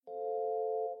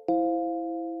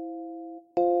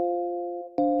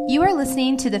You are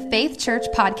listening to the Faith Church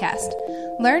Podcast.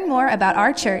 Learn more about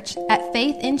our church at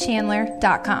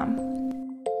faithinchandler.com.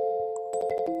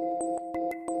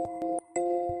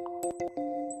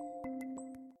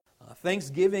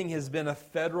 Thanksgiving has been a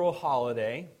federal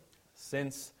holiday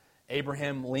since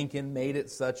Abraham Lincoln made it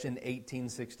such in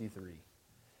 1863.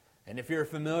 And if you're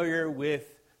familiar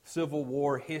with Civil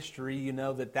War history, you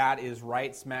know that is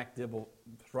right smack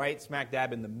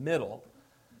dab in the middle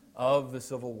of the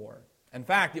Civil War. In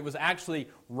fact, it was actually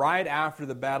right after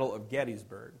the Battle of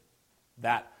Gettysburg,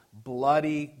 that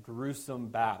bloody, gruesome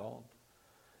battle,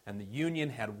 and the Union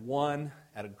had won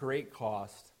at a great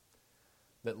cost,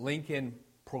 that Lincoln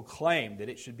proclaimed that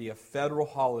it should be a federal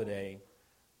holiday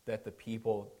that the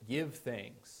people give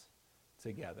thanks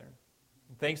together.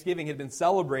 Thanksgiving had been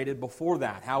celebrated before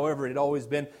that. However, it had always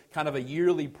been kind of a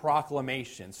yearly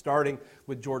proclamation, starting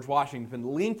with George Washington.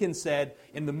 Lincoln said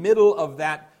in the middle of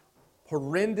that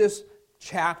horrendous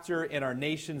chapter in our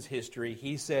nation's history,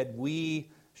 he said,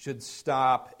 we should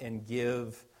stop and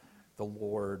give the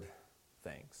Lord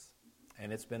thanks.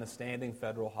 And it's been a standing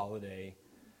federal holiday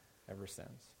ever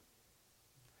since.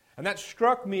 And that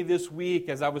struck me this week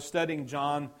as I was studying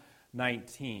John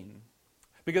 19.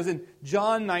 Because in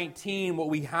John 19, what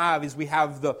we have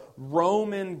the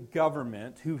Roman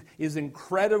government, who is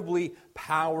incredibly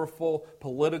powerful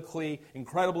politically,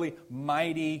 incredibly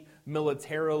mighty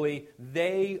militarily.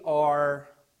 They are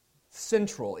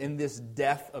central in this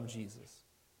death of Jesus.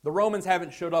 The Romans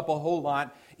haven't showed up a whole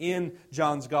lot in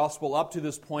John's gospel up to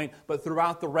this point, but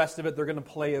throughout the rest of it, they're going to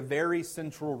play a very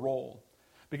central role.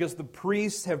 Because the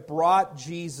priests have brought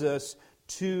Jesus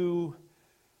to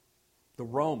the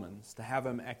Romans to have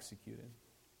him executed.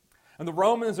 And the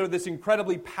Romans are this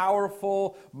incredibly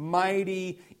powerful,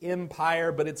 mighty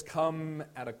empire, but it's come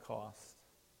at a cost.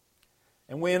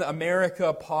 And when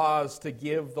America paused to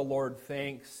give the Lord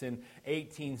thanks in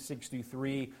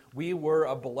 1863, we were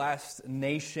a blessed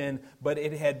nation, but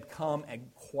it had come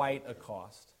at quite a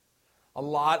cost. A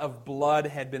lot of blood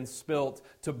had been spilt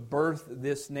to birth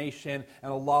this nation,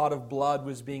 and a lot of blood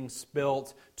was being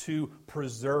spilt to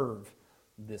preserve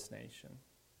this nation.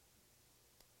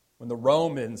 When the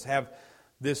Romans have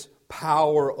this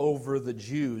power over the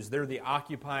Jews, they're the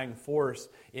occupying force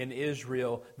in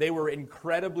Israel. They were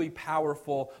incredibly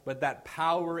powerful, but that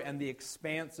power and the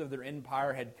expanse of their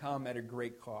empire had come at a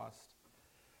great cost.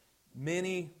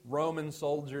 Many Roman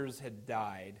soldiers had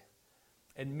died,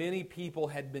 and many people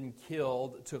had been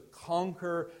killed to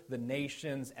conquer the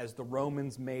nations as the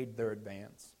Romans made their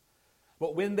advance.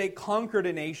 But when they conquered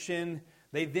a nation,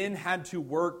 they then had to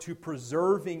work to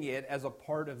preserving it as a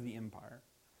part of the empire.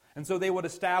 And so they would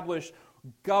establish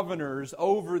governors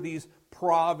over these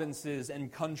provinces and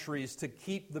countries to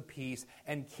keep the peace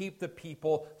and keep the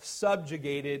people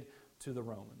subjugated to the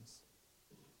Romans.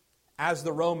 As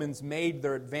the Romans made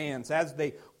their advance, as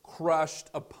they crushed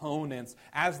opponents,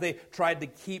 as they tried to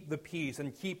keep the peace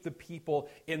and keep the people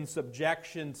in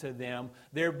subjection to them,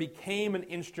 there became an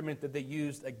instrument that they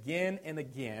used again and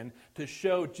again to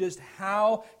show just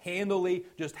how handily,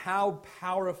 just how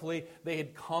powerfully they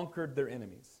had conquered their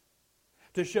enemies.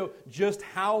 To show just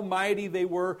how mighty they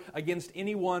were against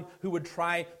anyone who would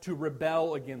try to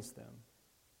rebel against them.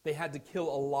 They had to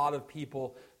kill a lot of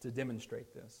people to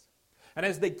demonstrate this. And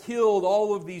as they killed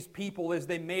all of these people, as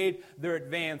they made their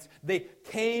advance, they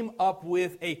came up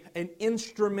with an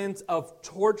instrument of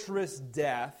torturous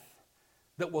death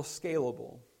that was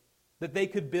scalable. That they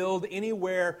could build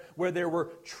anywhere where there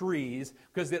were trees,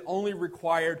 because it only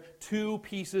required 2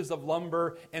 pieces of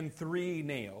lumber and 3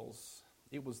 nails.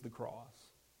 It was the cross.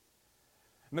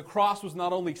 And the cross was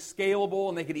not only scalable,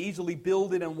 and they could easily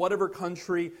build it in whatever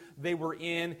country they were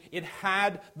in, it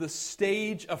had the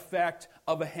stage effect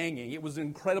of a hanging. It was an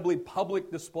incredibly public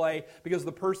display because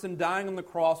the person dying on the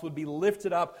cross would be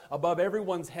lifted up above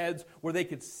everyone's heads where they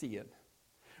could see it.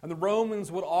 And the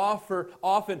Romans would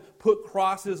often put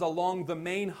crosses along the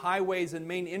main highways and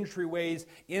main entryways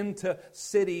into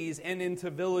cities and into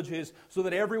villages so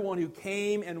that everyone who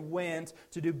came and went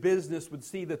to do business would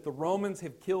see that the Romans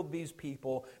have killed these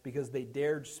people because they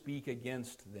dared speak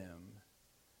against them.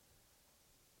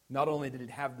 Not only did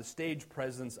it have the stage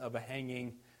presence of a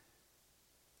hanging,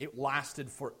 it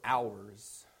lasted for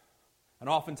hours. And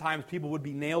oftentimes people would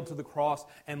be nailed to the cross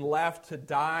and left to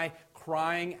die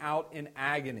crying out in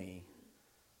agony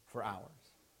for hours.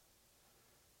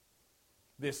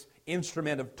 This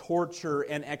instrument of torture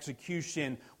and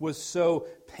execution was so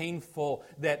painful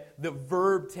that the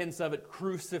verb tense of it,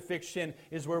 crucifixion,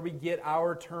 is where we get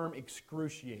our term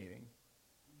excruciating.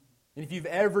 And if you've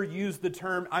ever used the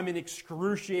term, I'm in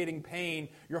excruciating pain,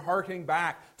 you're hearkening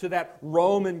back to that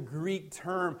Roman Greek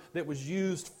term that was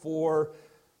used for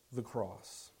the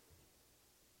cross.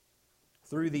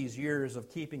 Through these years of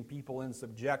keeping people in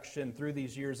subjection, through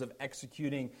these years of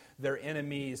executing their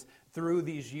enemies, through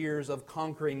these years of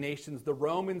conquering nations, the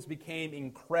Romans became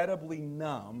incredibly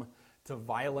numb to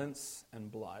violence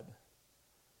and blood.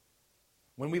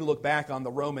 When we look back on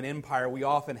the Roman Empire, we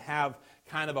often have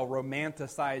kind of a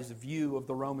romanticized view of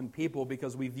the Roman people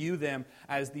because we view them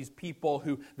as these people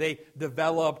who they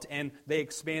developed and they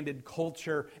expanded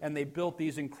culture and they built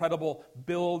these incredible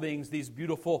buildings, these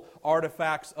beautiful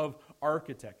artifacts of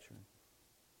architecture.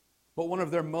 But one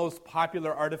of their most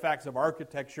popular artifacts of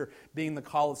architecture, being the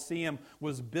Colosseum,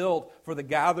 was built for the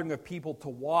gathering of people to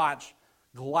watch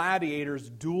gladiators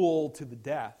duel to the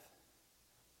death.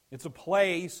 It's a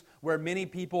place where many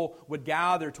people would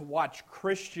gather to watch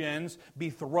Christians be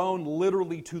thrown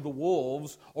literally to the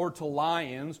wolves or to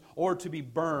lions or to be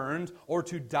burned or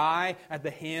to die at the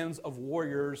hands of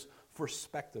warriors for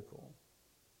spectacle.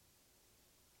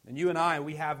 And you and I,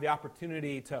 we have the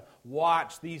opportunity to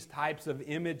watch these types of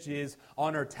images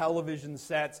on our television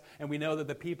sets, and we know that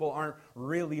the people aren't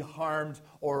really harmed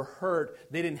or hurt.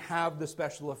 They didn't have the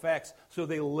special effects, so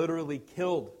they literally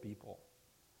killed people.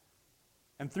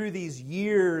 And through these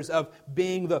years of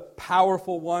being the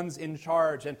powerful ones in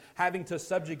charge and having to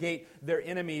subjugate their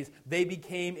enemies, they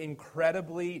became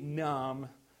incredibly numb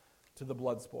to the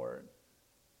blood sport.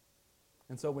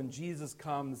 And so when Jesus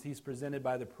comes, he's presented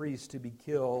by the priest to be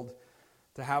killed.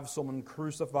 To have someone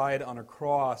crucified on a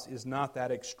cross is not that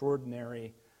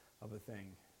extraordinary of a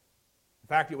thing. In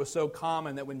fact, it was so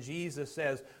common that when Jesus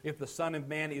says, if the Son of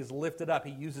Man is lifted up,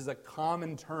 he uses a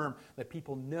common term that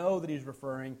people know that he's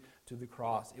referring to the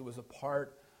cross. It was a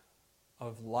part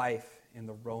of life in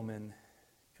the Roman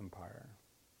Empire.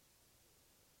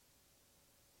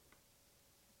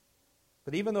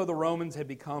 But even though the Romans had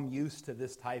become used to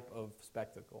this type of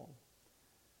spectacle,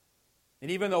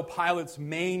 and even though Pilate's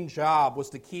main job was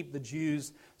to keep the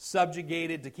Jews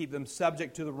subjugated, to keep them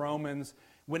subject to the Romans,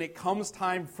 when it comes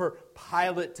time for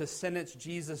Pilate to sentence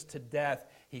Jesus to death,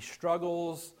 he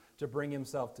struggles to bring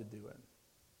himself to do it.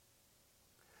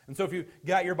 And so if you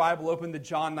got your Bible open to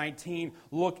John 19,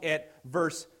 look at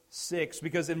verse 6.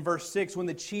 Because in verse 6, when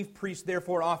the chief priest,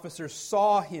 therefore officers,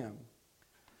 saw him,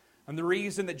 and the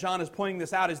reason that John is pointing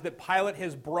this out is that Pilate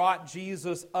has brought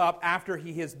Jesus up after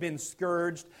he has been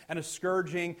scourged. And a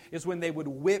scourging is when they would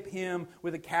whip him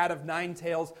with a cat of nine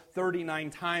tails 39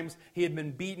 times. He had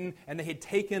been beaten, and they had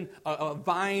taken a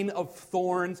vine of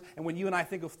thorns. And when you and I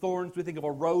think of thorns, we think of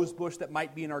a rose bush that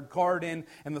might be in our garden,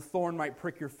 and the thorn might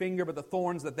prick your finger, but the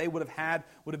thorns that they would have had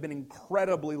would have been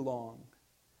incredibly long.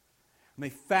 And they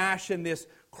fashioned this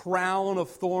crown of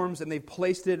thorns and they've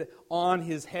placed it on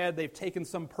his head. They've taken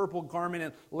some purple garment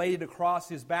and laid it across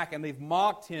his back, and they've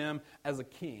mocked him as a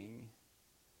king.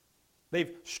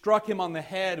 They've struck him on the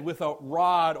head with a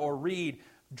rod or reed,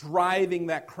 driving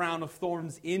that crown of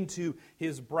thorns into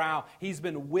his brow. He's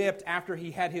been whipped after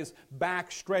he had his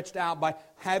back stretched out by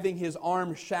having his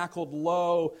arms shackled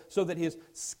low so that his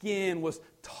skin was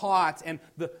taut and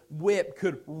the whip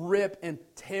could rip and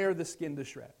tear the skin to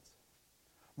shreds.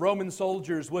 Roman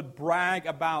soldiers would brag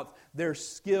about their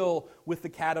skill with the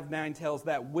cat of nine tails,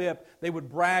 that whip. They would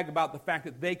brag about the fact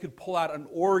that they could pull out an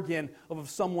organ of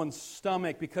someone's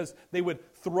stomach because they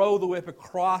would throw the whip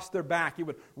across their back. It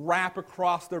would wrap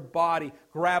across their body,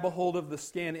 grab a hold of the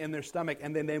skin in their stomach,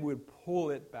 and then they would pull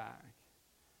it back.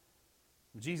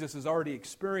 Jesus has already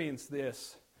experienced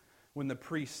this when the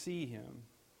priests see him.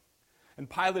 And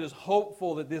Pilate is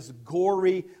hopeful that this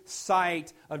gory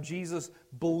sight of Jesus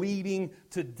bleeding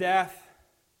to death,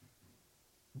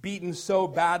 beaten so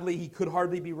badly he could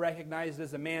hardly be recognized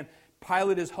as a man,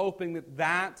 Pilate is hoping that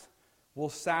that will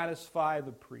satisfy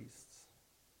the priests.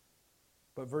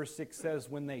 But verse 6 says,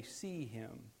 when they see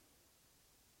him,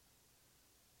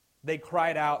 they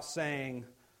cried out saying,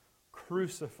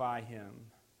 "Crucify him,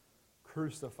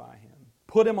 crucify him.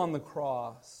 Put him on the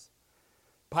cross."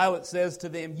 Pilate says to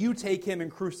them, "You take him and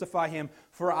crucify him,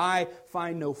 for I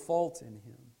find no fault in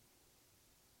him."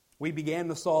 We began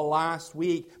to see last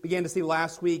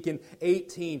week in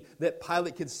 18 that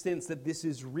Pilate could sense that this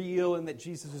is real and that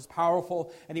Jesus is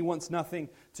powerful, and he wants nothing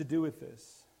to do with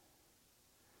this.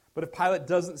 But if Pilate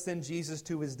doesn't send Jesus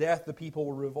to his death, the people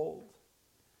will revolt.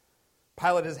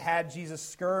 Pilate has had Jesus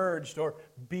scourged or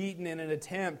beaten in an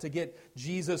attempt to get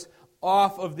Jesus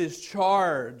off of this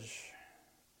charge.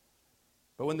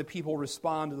 But when the people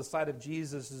respond to the sight of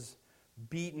Jesus'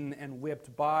 beaten and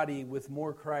whipped body with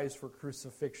more cries for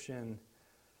crucifixion,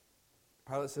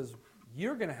 Pilate says,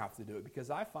 "You're going to have to do it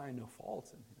because I find no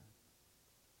fault in him."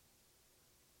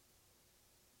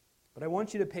 But I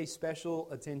want you to pay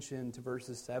special attention to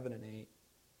verses 7 and 8.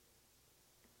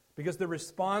 Because the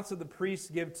response that the priests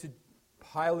give to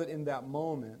Pilate in that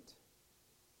moment,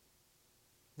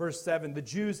 verse 7, the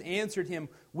Jews answered him,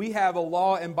 "We have a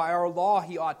law, and by our law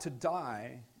he ought to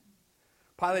die."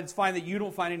 Pilate, it's fine that you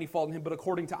don't find any fault in him, but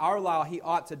according to our law he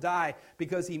ought to die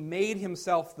because he made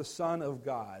himself the Son of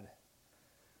God.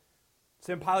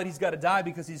 So in Pilate, he's got to die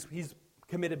because he's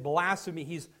committed blasphemy.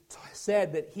 He's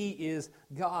said that he is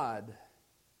God.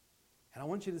 And I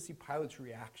want you to see Pilate's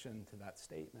reaction to that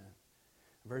statement.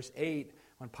 Verse 8,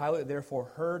 when Pilate therefore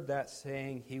heard that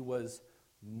saying, he was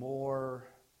more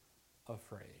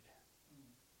afraid.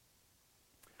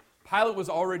 Pilate was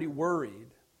already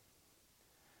worried.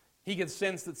 He could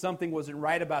sense that something wasn't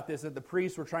right about this, that the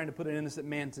priests were trying to put an innocent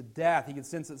man to death. He could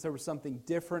sense that there was something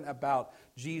different about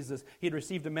Jesus. He had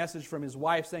received a message from his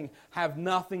wife saying, "Have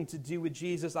nothing to do with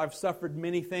Jesus. I've suffered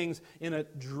many things in a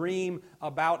dream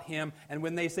about him." And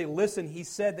when they say, "Listen, he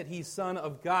said that he's Son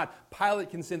of God,"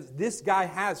 Pilate can sense this guy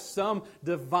has some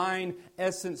divine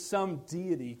essence, some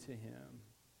deity to him.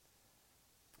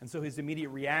 And so his immediate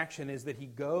reaction is that he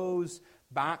goes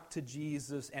back to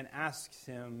Jesus and asks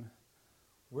him,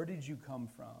 "Where did you come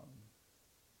from?"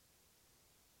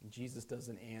 And Jesus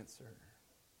doesn't answer.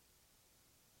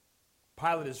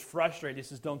 Pilate is frustrated. He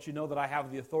says, "Don't you know that I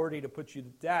have the authority to put you to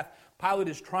death?" Pilate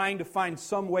is trying to find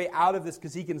some way out of this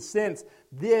because he can sense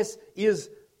this is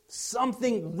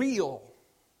something real.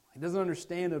 He doesn't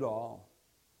understand it all,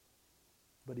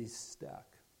 but he's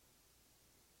stuck.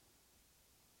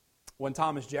 When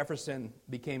Thomas Jefferson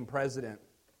became president,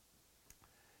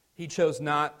 he chose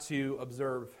not to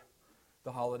observe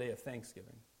the holiday of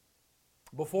Thanksgiving.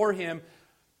 Before him,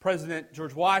 President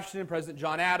George Washington, President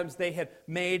John Adams, they had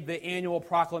made the annual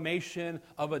proclamation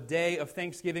of a day of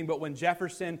Thanksgiving, but when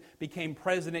Jefferson became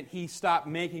president, he stopped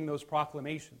making those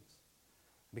proclamations.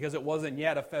 Because it wasn't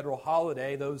yet a federal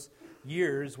holiday, those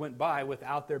years went by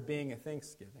without there being a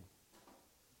Thanksgiving.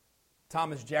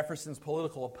 Thomas Jefferson's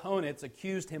political opponents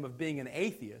accused him of being an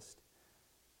atheist.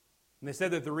 And they said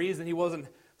that the reason he wasn't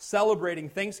celebrating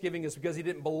Thanksgiving is because he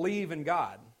didn't believe in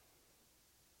God.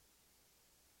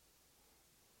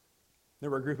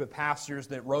 There were a group of pastors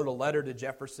that wrote a letter to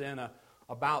Jefferson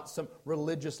about some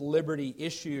religious liberty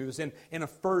issues. And in a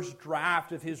first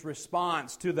draft of his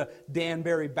response to the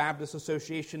Danbury Baptist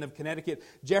Association of Connecticut,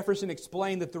 Jefferson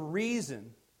explained that the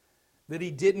reason that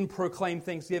he didn't proclaim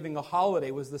Thanksgiving a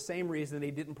holiday was the same reason that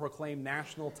he didn't proclaim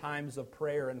national times of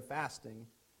prayer and fasting,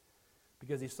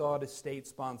 because he saw it as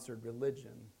state-sponsored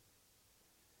religion.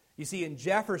 You see, in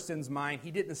Jefferson's mind,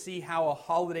 he didn't see how a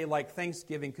holiday like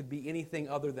Thanksgiving could be anything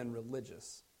other than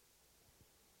religious.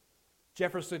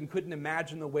 Jefferson couldn't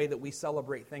imagine the way that we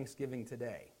celebrate Thanksgiving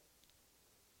today,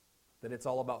 that it's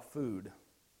all about food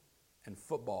and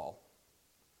football.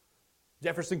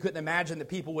 Jefferson couldn't imagine that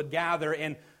people would gather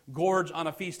and gorge on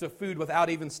a feast of food without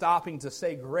even stopping to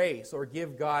say grace or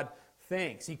give God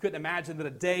thanks. He couldn't imagine that a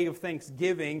day of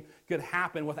Thanksgiving could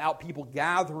happen without people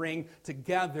gathering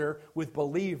together with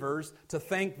believers to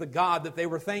thank the God that they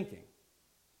were thanking.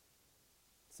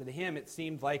 So to him, it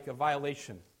seemed like a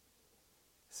violation.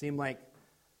 It seemed like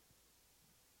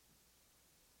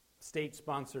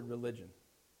state-sponsored religion.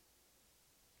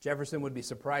 Jefferson would be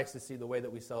surprised to see the way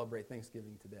that we celebrate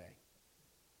Thanksgiving today.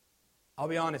 I'll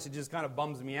be honest, it just kind of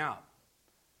bums me out,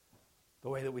 the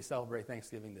way that we celebrate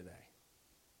Thanksgiving today.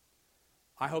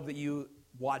 I hope that you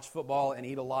watch football and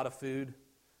eat a lot of food.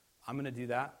 I'm going to do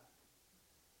that.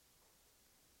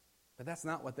 But that's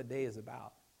not what the day is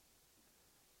about.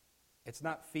 It's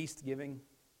not feast giving.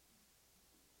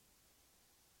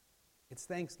 It's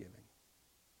Thanksgiving.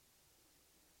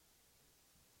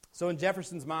 So in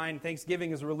Jefferson's mind,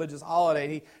 Thanksgiving is a religious holiday.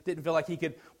 He didn't feel like he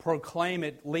could proclaim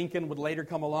it. Lincoln would later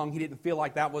come along. He didn't feel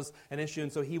like that was an issue,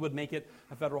 and so he would make it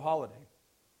a federal holiday.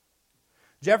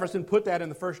 Jefferson put that in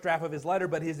the first draft of his letter,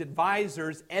 but his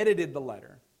advisors edited the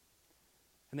letter,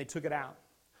 and they took it out.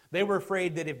 They were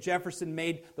afraid that if Jefferson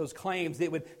made those claims, it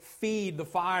would feed the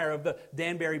fire of the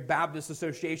Danbury Baptist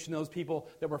Association, those people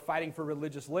that were fighting for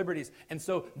religious liberties. And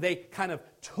so they kind of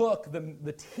took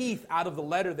the teeth out of the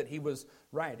letter that he was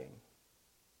writing.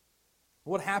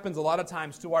 What happens a lot of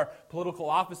times to our political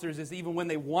officers is even when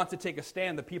they want to take a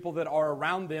stand, the people that are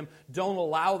around them don't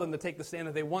allow them to take the stand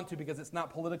that they want to because it's not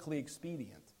politically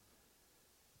expedient.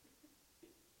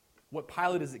 What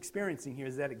Pilate is experiencing here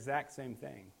is that exact same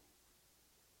thing.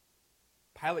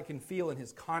 Pilate can feel in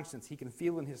his conscience, he can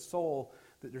feel in his soul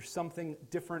that there's something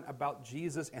different about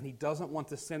Jesus, and he doesn't want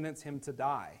to sentence him to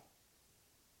die.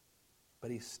 But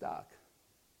he's stuck.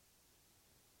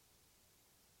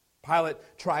 Pilate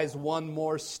tries one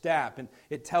more step, and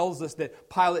it tells us that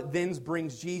Pilate then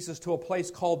brings Jesus to a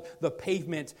place called the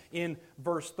Pavement in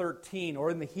verse 13, or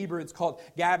in the Hebrew it's called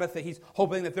Gabbatha. He's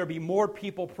hoping that there be more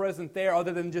people present there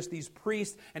other than just these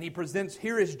priests, and he presents,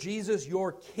 "Here is Jesus,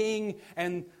 your king,"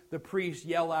 and the priests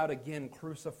yell out again,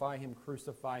 "Crucify him,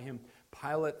 crucify him."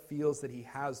 Pilate feels that he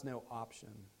has no option.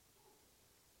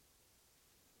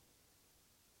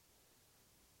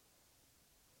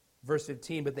 Verse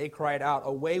 15, "But they cried out,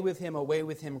 away with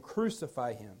him,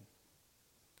 crucify him.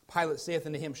 Pilate saith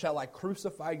unto him, Shall I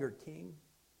crucify your king?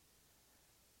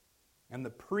 And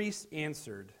the priests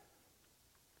answered,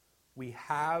 We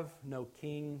have no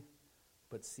king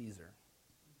but Caesar."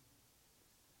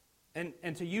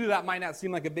 And to you that might not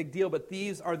seem like a big deal, but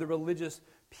these are the religious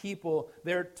people.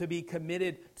 They're to be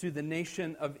committed to the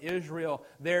nation of Israel.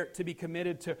 They're to be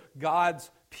committed to God's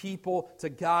people, to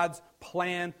God's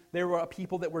plan. There were a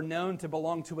people that were known to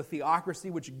belong to a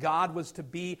theocracy, which God was to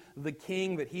be the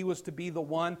king, that he was to be the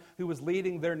one who was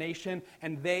leading their nation.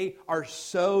 And they are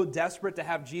so desperate to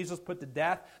have Jesus put to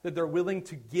death that they're willing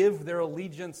to give their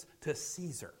allegiance to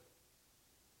Caesar.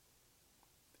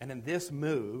 And in this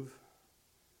move,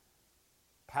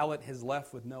 Pilate is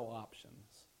left with no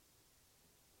options.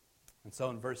 And so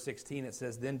in verse 16 it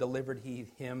says, "Then delivered he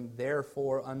him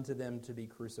therefore unto them to be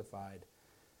crucified.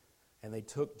 And they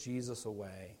took Jesus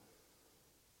away."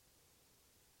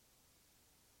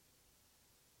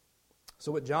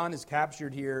 So what John has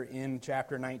captured here in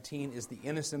chapter 19 is the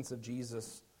innocence of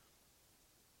Jesus,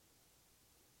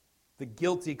 the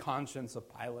guilty conscience of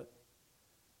Pilate,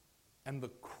 and the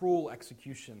cruel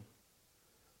execution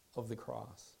of the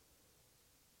cross.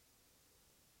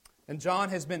 And John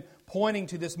has been pointing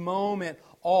to this moment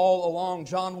all along.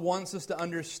 John wants us to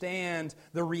understand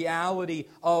the reality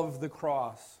of the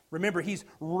cross. Remember, he's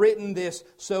written this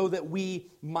so that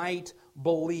we might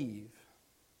believe.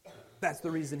 That's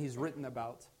the reason he's written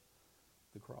about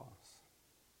the cross.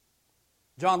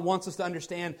 John wants us to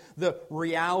understand the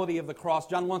reality of the cross.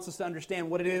 John wants us to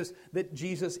understand what it is that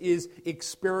Jesus is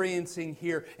experiencing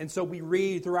here. And so we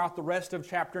read throughout the rest of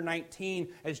chapter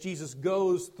 19 as Jesus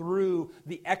goes through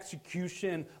the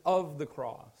execution of the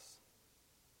cross.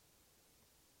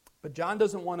 But John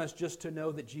doesn't want us just to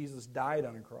know that Jesus died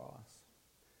on a cross.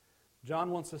 John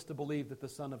wants us to believe that the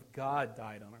Son of God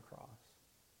died on a cross.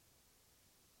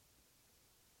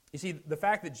 You see, the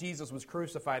fact that Jesus was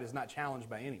crucified is not challenged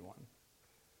by anyone.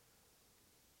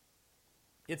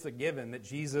 It's a given that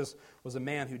Jesus was a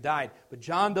man who died. But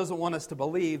John doesn't want us to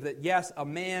believe that, yes, a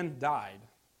man died.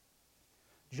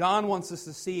 John wants us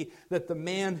to see that the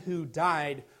man who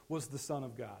died was the Son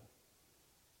of God.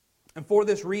 And for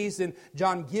this reason,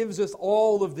 John gives us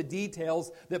all of the details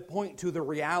that point to the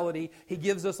reality. He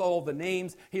gives us all the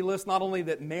names. He lists not only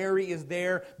that Mary is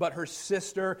there, but her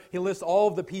sister. He lists all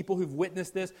of the people who've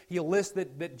witnessed this. He lists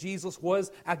that Jesus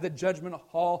was at the judgment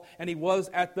hall and he was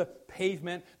at the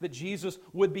pavement, that Jesus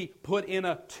would be put in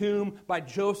a tomb by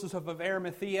Joseph of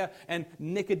Arimathea and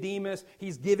Nicodemus.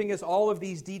 He's giving us all of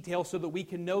these details so that we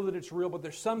can know that it's real, but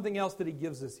there's something else that he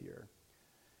gives us here,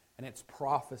 and it's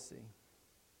prophecy.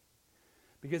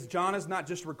 Because John is not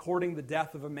just recording the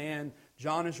death of a man,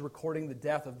 John is recording the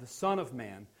death of the Son of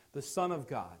Man, the Son of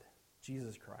God,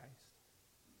 Jesus Christ.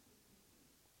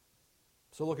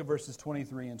 So look at verses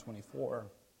 23 and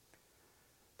 24.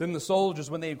 "Then the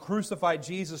soldiers, when they had crucified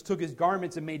Jesus, took his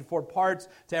garments and made 4 parts,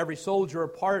 to every soldier a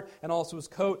part, and also his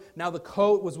coat. Now the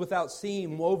coat was without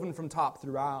seam, woven from top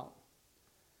throughout.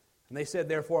 And they said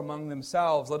therefore among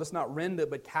themselves, Let us not rend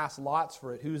it, but cast lots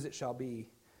for it, whose it shall be.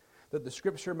 That the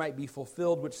scripture might be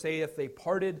fulfilled, which saith, They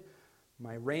parted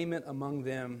my raiment among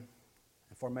them,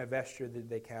 and for my vesture did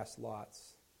they cast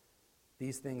lots.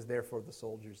 These things therefore the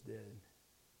soldiers did."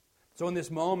 So in this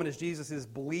moment, as Jesus is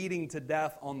bleeding to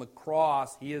death on the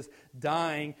cross, he is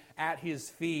dying at his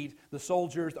feet, the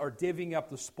soldiers are divvying up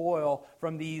the spoil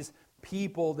from these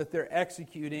people that they're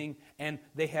executing, and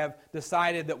they have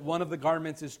decided that one of the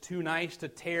garments is too nice to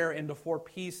tear into 4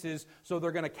 pieces, so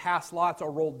they're going to cast lots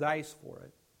or roll dice for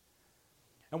it.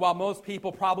 And while most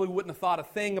people probably wouldn't have thought a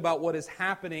thing about what is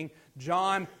happening,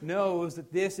 John knows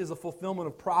that this is a fulfillment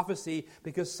of prophecy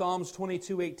because Psalms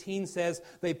 22:18 says,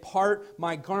 "They part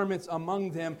my garments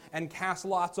among them and cast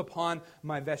lots upon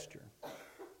my vesture."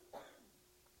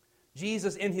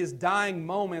 Jesus, in his dying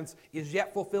moments, is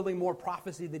yet fulfilling more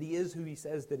prophecy that he is who he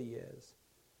says that he is.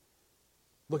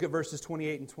 Look at verses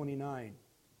 28 and 29.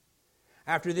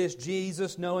 "After this,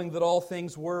 Jesus, knowing that all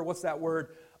things were," what's that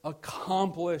word?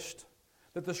 "Accomplished,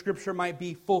 that the scripture might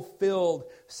be fulfilled,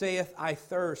 saith, I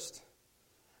thirst.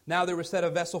 Now there was set a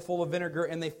vessel full of vinegar,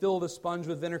 and they filled a sponge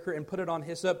with vinegar and put it on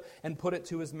hyssop and put it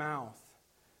to his mouth.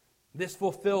 This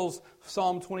fulfills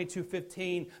Psalm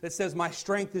 22:15 that says, "My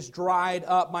strength is dried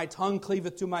up, my tongue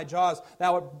cleaveth to my jaws.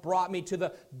 Thou hast brought me to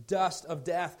the dust of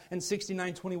death." And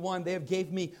 69:21, "They have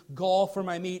gave me gall for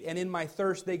my meat, and in my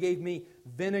thirst they gave me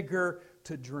vinegar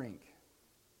to drink."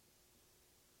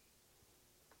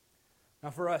 Now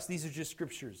for us, these are just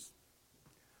scriptures.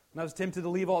 And I was tempted to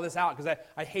leave all this out because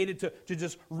I hated to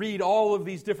just read all of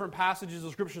these different passages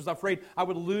of scriptures. I'm afraid I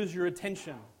would lose your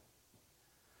attention.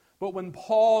 But when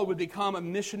Paul would become a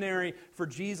missionary for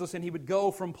Jesus and he would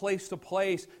go from place to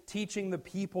place teaching the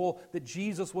people that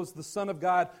Jesus was the Son of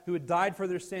God who had died for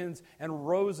their sins and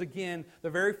rose again, the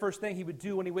very first thing he would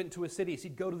do when he went into a city is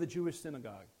he'd go to the Jewish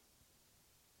synagogue.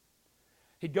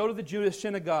 He'd go to the Jewish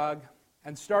synagogue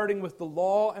and starting with the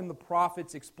law and the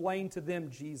prophets explain to them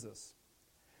Jesus.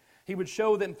 He would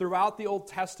show them throughout the Old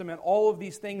Testament all of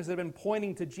these things that have been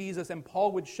pointing to Jesus, and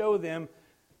Paul would show them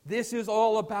this is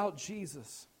all about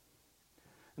Jesus.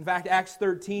 In fact, Acts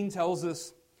 13 tells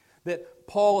us that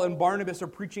Paul and Barnabas are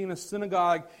preaching in a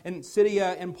synagogue in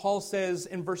Syria, and Paul says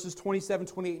in verses 27,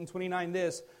 28, and 29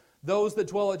 this, "Those that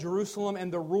dwell at Jerusalem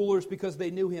and the rulers, because they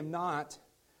knew him not,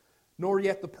 nor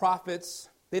yet the prophets,"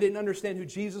 they didn't understand who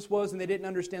Jesus was, and they didn't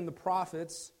understand the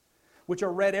prophets, which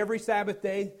are read every Sabbath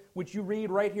day, which you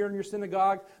read right here in your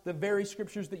synagogue, the very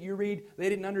scriptures that you read, they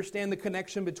didn't understand the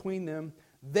connection between them.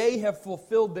 They have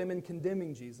fulfilled them in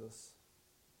condemning Jesus.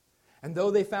 And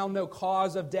though they found no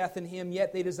cause of death in him,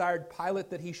 yet they desired Pilate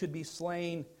that he should be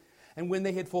slain. And when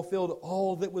they had fulfilled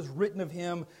all that was written of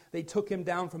him, they took him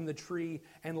down from the tree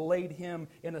and laid him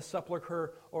in a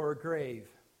sepulchre or a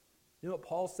grave. You know what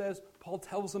Paul says? Paul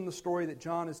tells them the story that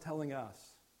John is telling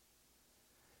us.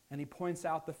 And he points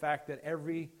out the fact that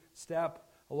every step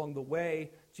along the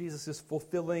way, Jesus is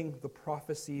fulfilling the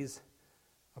prophecies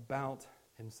about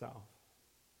himself.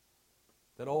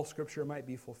 That all Scripture might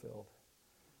be fulfilled.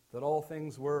 That all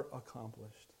things were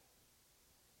accomplished.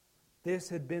 This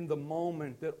had been the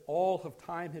moment that all of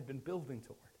time had been building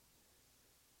toward.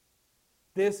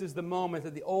 This is the moment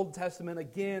that the Old Testament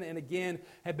again and again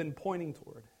had been pointing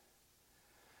toward.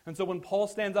 And so when Paul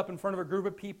stands up in front of a group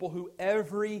of people who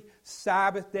every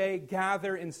Sabbath day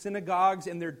gather in synagogues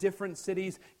in their different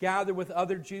cities, gather with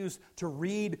other Jews to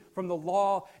read from the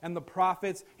law and the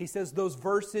prophets, he says, those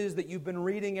verses that you've been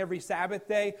reading every Sabbath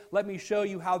day, let me show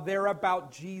you how they're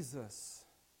about Jesus.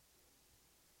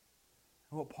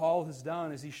 And what Paul has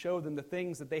done is he showed them the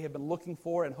things that they have been looking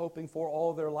for and hoping for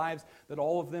all of their lives, that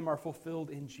all of them are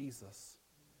fulfilled in Jesus.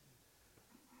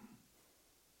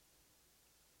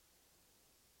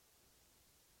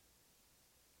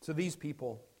 So these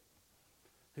people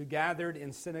who gathered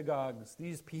in synagogues,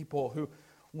 these people who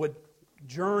would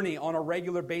journey on a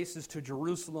regular basis to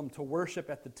Jerusalem to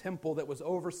worship at the temple that was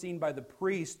overseen by the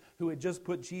priest who had just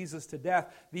put Jesus to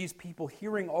death, these people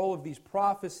hearing all of these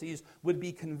prophecies would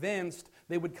be convinced,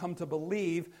 they would come to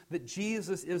believe that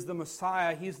Jesus is the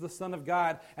Messiah, He's the Son of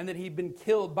God, and that He'd been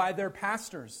killed by their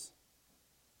pastors.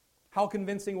 How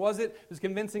convincing was it? It was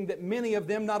convincing that many of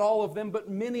them, not all of them, but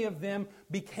many of them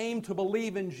became to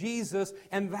believe in Jesus,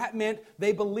 and that meant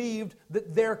they believed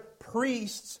that their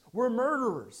priests were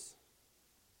murderers.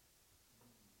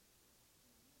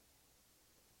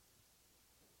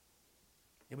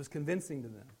 It was convincing to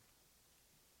them.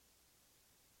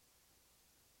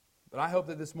 But I hope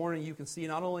that this morning you can see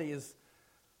not only is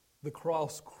the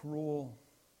cross cruel,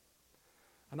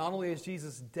 and not only is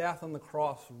Jesus' death on the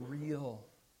cross real,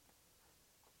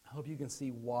 I hope you can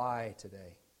see why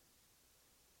today.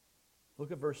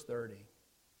 Look at verse 30.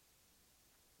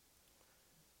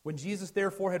 When Jesus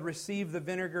therefore had received the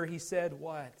vinegar, He said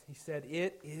what? He said,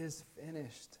 "It is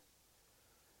finished."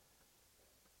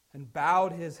 And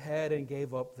bowed His head and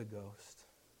gave up the ghost.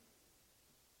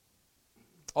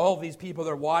 All of these people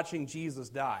that are watching Jesus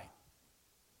die.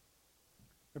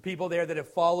 There are people there that have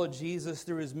followed Jesus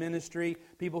through His ministry,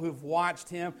 people who've watched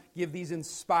Him give these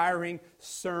inspiring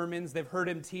sermons. They've heard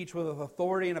Him teach with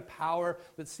authority and a power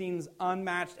that seems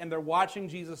unmatched, and they're watching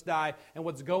Jesus die, and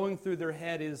what's going through their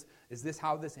head is this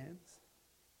how this ends?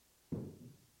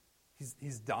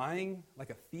 He's dying like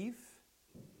a thief?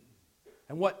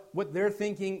 And what they're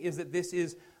thinking is that this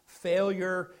is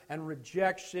failure and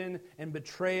rejection and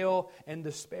betrayal and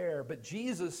despair. But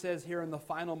Jesus says here in the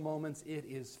final moments, it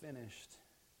is finished.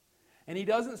 And He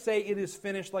doesn't say it is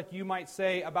finished like you might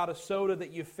say about a soda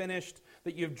that you've finished,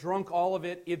 that you've drunk all of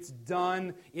it, it's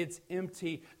done, it's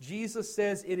empty. Jesus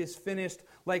says it is finished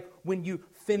like when you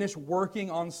finish working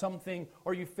on something,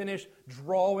 or you finish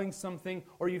drawing something,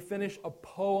 or you finish a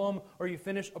poem, or you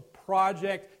finish a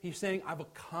project. He's saying, I've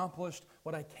accomplished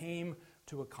what I came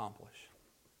to accomplish.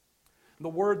 The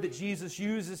word that Jesus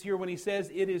uses here when he says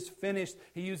it is finished,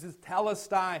 he uses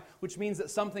telestai, which means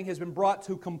that something has been brought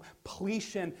to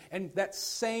completion. And that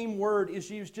same word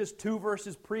is used just 2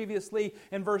 verses previously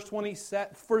in verse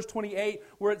 28,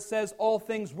 where it says all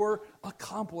things were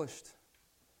accomplished.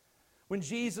 When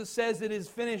Jesus says it is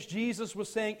finished, Jesus was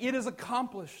saying it is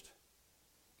accomplished.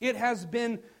 It has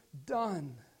been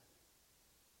done.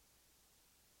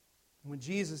 When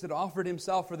Jesus had offered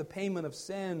himself for the payment of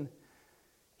sin,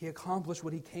 he accomplished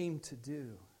what he came to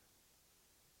do.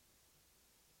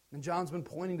 And John's been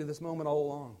pointing to this moment all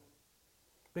along.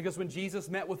 Because when Jesus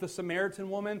met with the Samaritan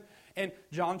woman, in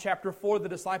John chapter 4, the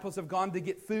disciples have gone to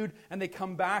get food, and they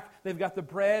come back, they've got the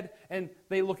bread, and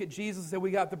they look at Jesus and say, we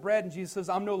got the bread, and Jesus says,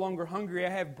 I'm no longer hungry, I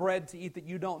have bread to eat that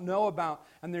you don't know about.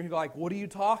 And they're like, what are you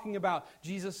talking about?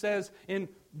 Jesus says in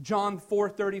John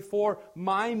 4:34,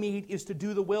 my meat is to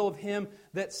do the will of him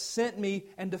that sent me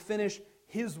and to finish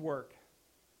his work.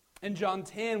 In John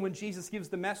 10, when Jesus gives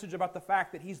the message about the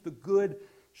fact that he's the good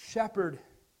shepherd,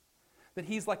 that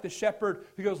he's like the shepherd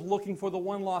who goes looking for the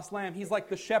one lost lamb. He's like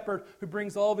the shepherd who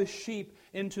brings all of his sheep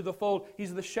into the fold.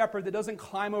 He's the shepherd that doesn't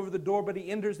climb over the door, but he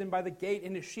enters in by the gate,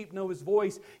 and his sheep know his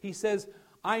voice. He says,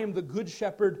 I am the good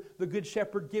shepherd. The good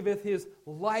shepherd giveth his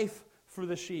life for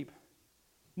the sheep.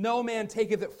 No man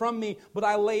taketh it from me, but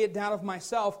I lay it down of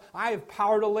myself. I have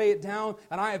power to lay it down,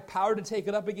 and I have power to take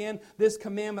it up again. This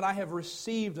commandment I have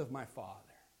received of my Father.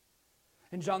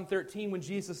 In John 13, when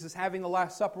Jesus is having the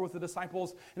Last Supper with the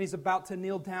disciples, and he's about to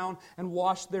kneel down and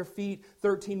wash their feet,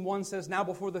 13:1 says, now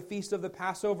before the feast of the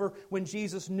Passover, when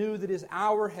Jesus knew that his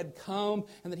hour had come,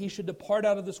 and that he should depart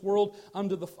out of this world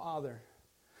unto the Father.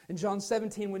 In John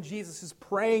 17, when Jesus is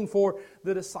praying for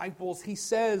the disciples, he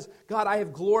says, God, I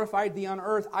have glorified thee on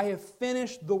earth. I have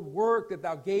finished the work that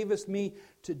thou gavest me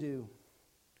to do.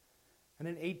 And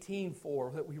in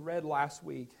 18:4 that we read last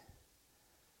week,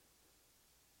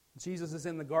 Jesus is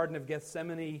in the Garden of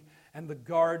Gethsemane, and the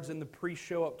guards and the priests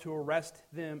show up to arrest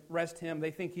him.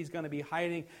 They think he's going to be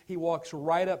hiding. He walks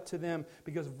right up to them,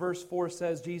 because verse 4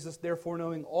 says, Jesus, therefore,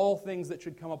 knowing all things that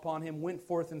should come upon him, went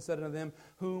forth and said unto them,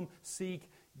 whom seek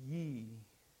ye?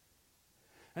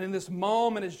 And in this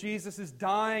moment, as Jesus is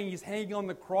dying, he's hanging on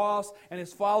the cross, and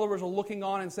his followers are looking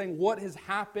on and saying, what has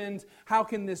happened? How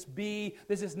can this be?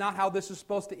 This is not how this is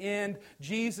supposed to end.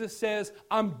 Jesus says,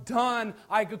 I'm done.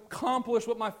 I accomplished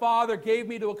what my Father gave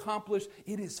me to accomplish.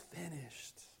 It is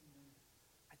finished.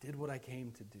 I did what I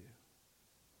came to do.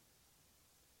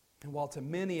 And while to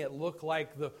many it looked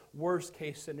like the worst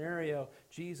case scenario,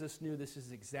 Jesus knew this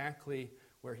is exactly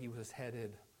where he was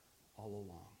headed all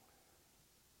along.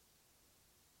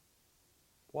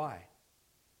 Why?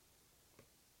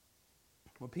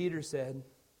 Well, Peter said,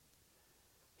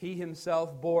 he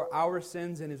himself bore our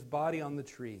sins in his body on the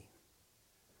tree,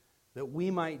 that we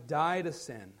might die to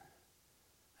sin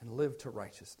and live to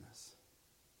righteousness.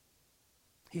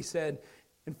 He said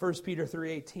in 1 Peter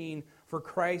 3:18, for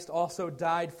Christ also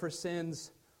died for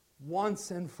sins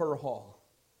once and for all,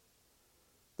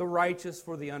 the righteous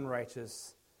for the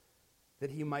unrighteous, that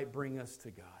he might bring us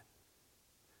to God.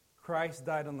 Christ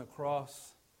died on the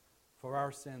cross for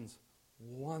our sins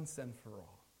once and for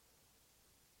all.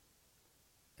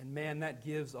 And man, that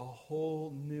gives a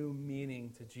whole new meaning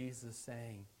to Jesus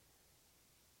saying,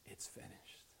 it's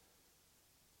finished.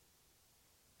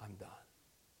 I'm done.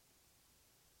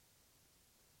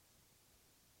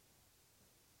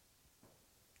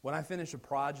 When I finish a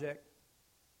project,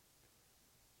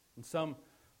 some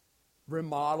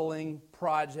remodeling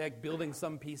project, building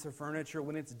some piece of furniture,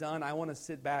 when it's done, I want to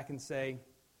sit back and say,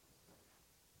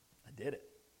 I did it.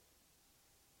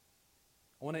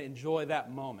 I want to enjoy that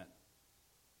moment.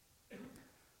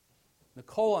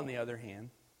 Nicole, on the other hand,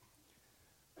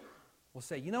 will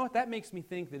say, you know what, that makes me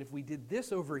think that if we did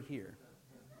this over here,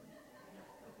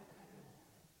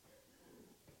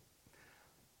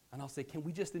 and I'll say, can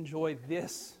we just enjoy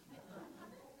this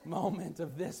moment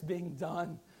of this being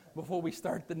done before we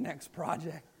start the next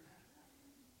project?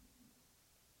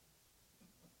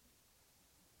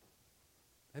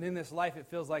 And in this life, it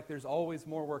feels like there's always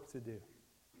more work to do.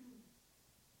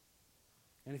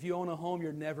 And if you own a home,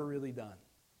 you're never really done.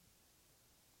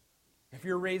 If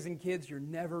you're raising kids, you're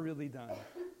never really done.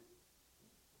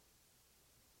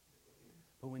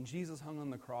 But when Jesus hung on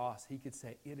the cross, he could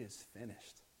say, it is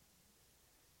finished.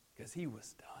 Because he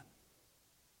was done.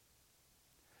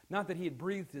 Not that he had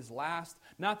breathed his last,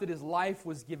 not that his life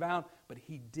was given out, but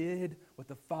he did what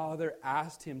the Father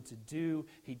asked him to do.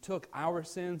 He took our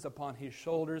sins upon his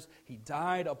shoulders. He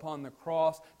died upon the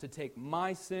cross to take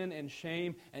my sin and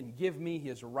shame and give me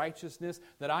his righteousness,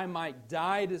 that I might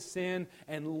die to sin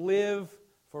and live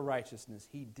for righteousness.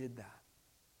 He did that.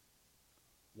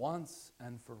 once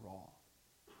and for all.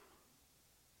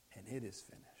 And it is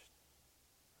finished.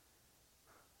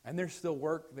 And there's still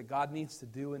work that God needs to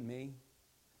do in me.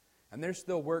 And there's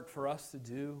still work for us to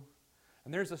do.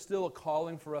 And there's still a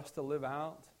calling for us to live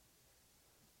out.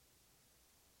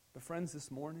 But friends,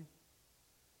 this morning,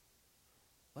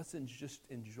 let's just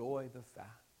enjoy the fact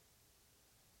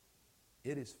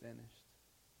it is finished.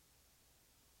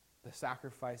 The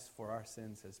sacrifice for our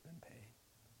sins has been paid.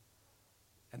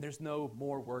 And there's no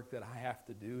more work that I have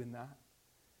to do in that.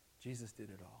 Jesus did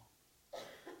it all.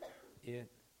 It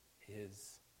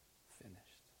is finished.